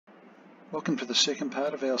Welcome to the second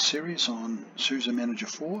part of our series on SUSE Manager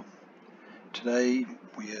 4. Today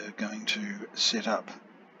we are going to set up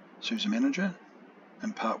SUSE Manager.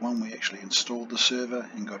 In part 1 we actually installed the server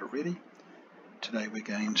and got it ready. Today we're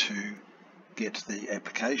going to get the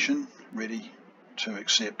application ready to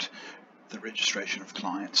accept the registration of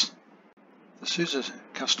clients. The SUSE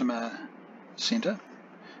Customer Center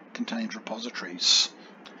contains repositories.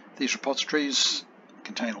 These repositories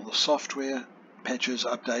contain all the software, patches,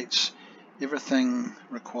 updates, everything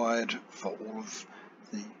required for all of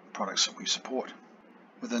the products that we support.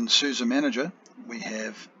 Within SUSE Manager we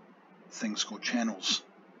have things called channels.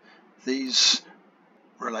 These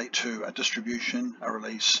relate to a distribution, a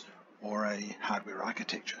release, or a hardware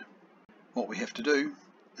architecture. What we have to do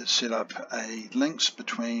is set up links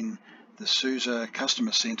between the SUSE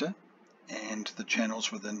Customer Center and the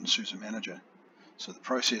channels within SUSE Manager. So the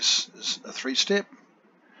process is a three-step.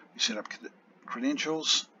 We set up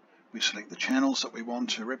credentials, we select the channels that we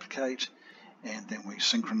want to replicate, and then we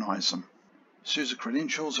synchronize them. SUSE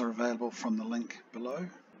credentials are available from the link below.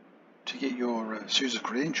 To get your SUSE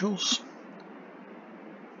credentials,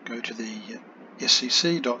 go to the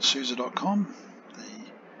scc.suse.com, the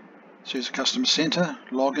SUSE Customer Center,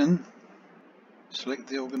 log in, select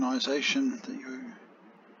the organization that you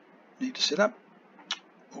need to set up,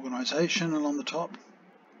 organization along the top,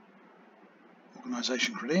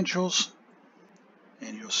 organization credentials,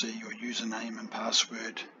 and you'll see your username and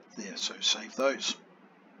password there, so save those.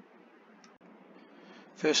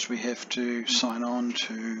 First we have to sign on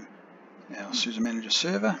to our SUSE Manager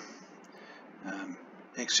server,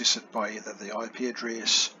 access it by either the IP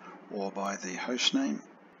address or by the host name.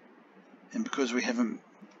 And because we haven't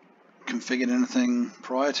configured anything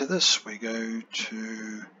prior to this, we go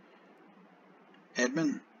to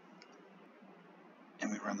admin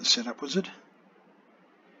and we run the setup wizard.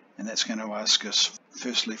 And that's going to ask us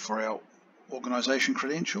firstly for our organization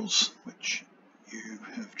credentials, which you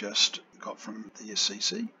have just got from the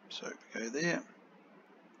SCC. So we go there,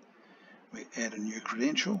 we add a new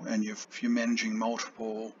credential, and if you're managing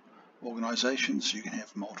multiple organizations, you can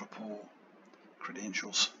have multiple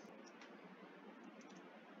credentials.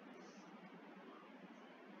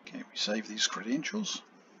 Okay, we save these credentials.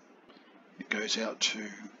 It goes out to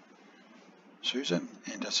SUSE and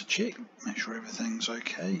does a check, make sure everything's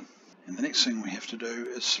okay. And the next thing we have to do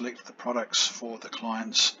is select the products for the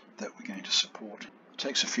clients that we're going to support. It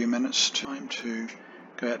takes a few minutes to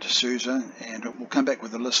go out to SUSE, and it will come back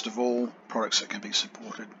with a list of all products that can be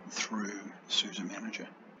supported through SUSE Manager.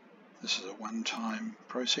 This is a one-time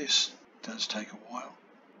process, it does take a while.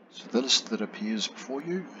 So the list that appears before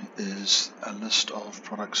you is a list of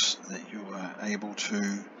products that you are able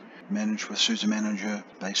to manage with SUSE Manager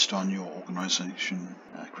based on your organization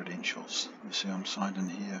credentials. You see I'm signed in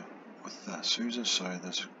here with SUSE, so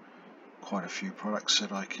there's quite a few products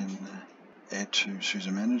that I can add to SUSE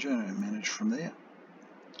Manager and manage from there.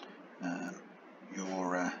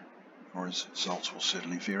 Your results will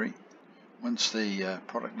certainly vary. Once the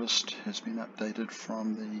product list has been updated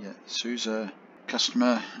from the SUSE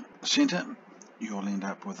Customer Center, you'll end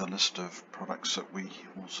up with a list of products that we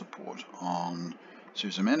will support on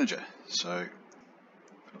SUSE Manager. So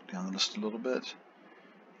look down the list a little bit,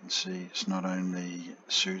 you can see it's not only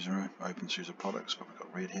SUSE, OpenSUSE products, but we've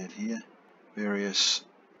got Red Hat here, various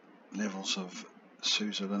levels of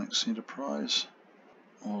SUSE Linux Enterprise,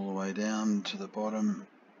 all the way down to the bottom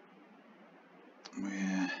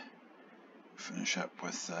where we finish up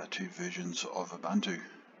with 2 versions of Ubuntu.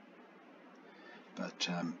 But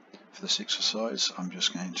for this exercise I'm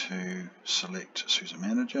just going to select SUSE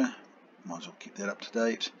Manager. Might as well keep that up to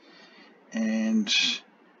date, and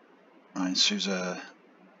my SUSE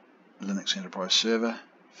Linux Enterprise Server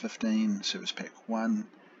 15 Service Pack 1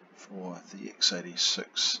 for the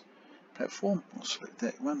x86 platform. We'll select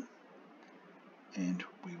that one, and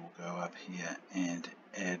we will go up here and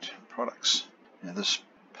add products. Now this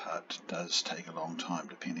part does take a long time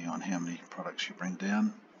depending on how many products you bring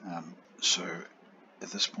down, so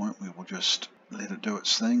at this point we will just let it do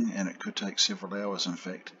its thing, and it could take several hours in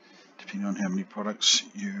fact, depending on how many products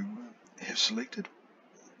you have selected.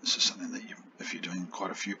 This is something that if you're doing quite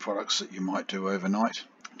a few products, that you might do overnight.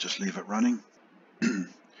 Just leave it running.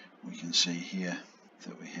 We can see here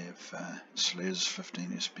that we have SLES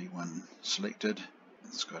 15SP1 selected.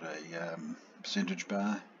 It's got a percentage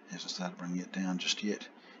bar, hasn't started bringing it down just yet,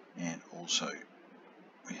 and also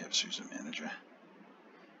we have SUSE Manager.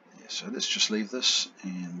 Yeah, so let's just leave this,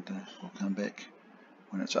 and we'll come back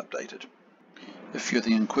when it's updated. If you're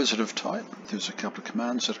the inquisitive type, there's a couple of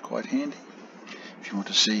commands that are quite handy. If you want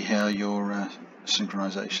to see how your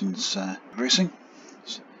synchronization's progressing,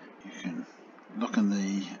 you can look in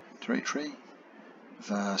the directory,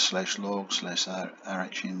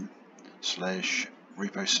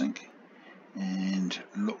 var/log/rhn/reposync, and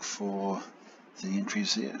look for the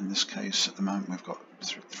entries there. In this case, at the moment, we've got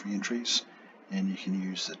three entries, and you can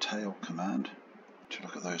use the tail command to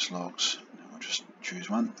look at those logs. We'll just choose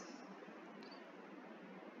one.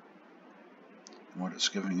 And what it's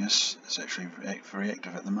giving us is actually very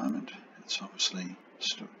active at the moment. It's obviously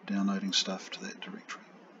still downloading stuff to that directory.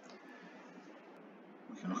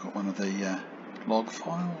 We can look at one of the log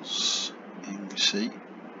files, and we see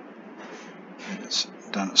that it's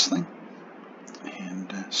done its thing,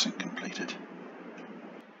 and sync completed.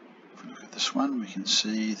 If we look at this one, we can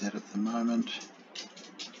see that at the moment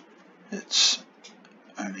it's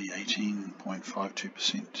only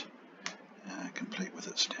 18.52% complete with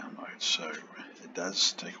its download, so it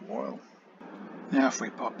does take a while. Now if we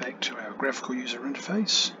pop back to our graphical user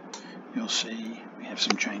interface, you'll see we have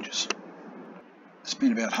some changes. It's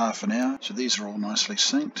been about half an hour, so these are all nicely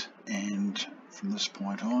synced, and from this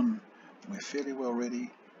point on we're fairly well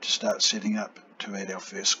ready to start setting up to add our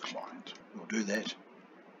first client. We'll do that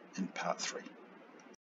in part 3.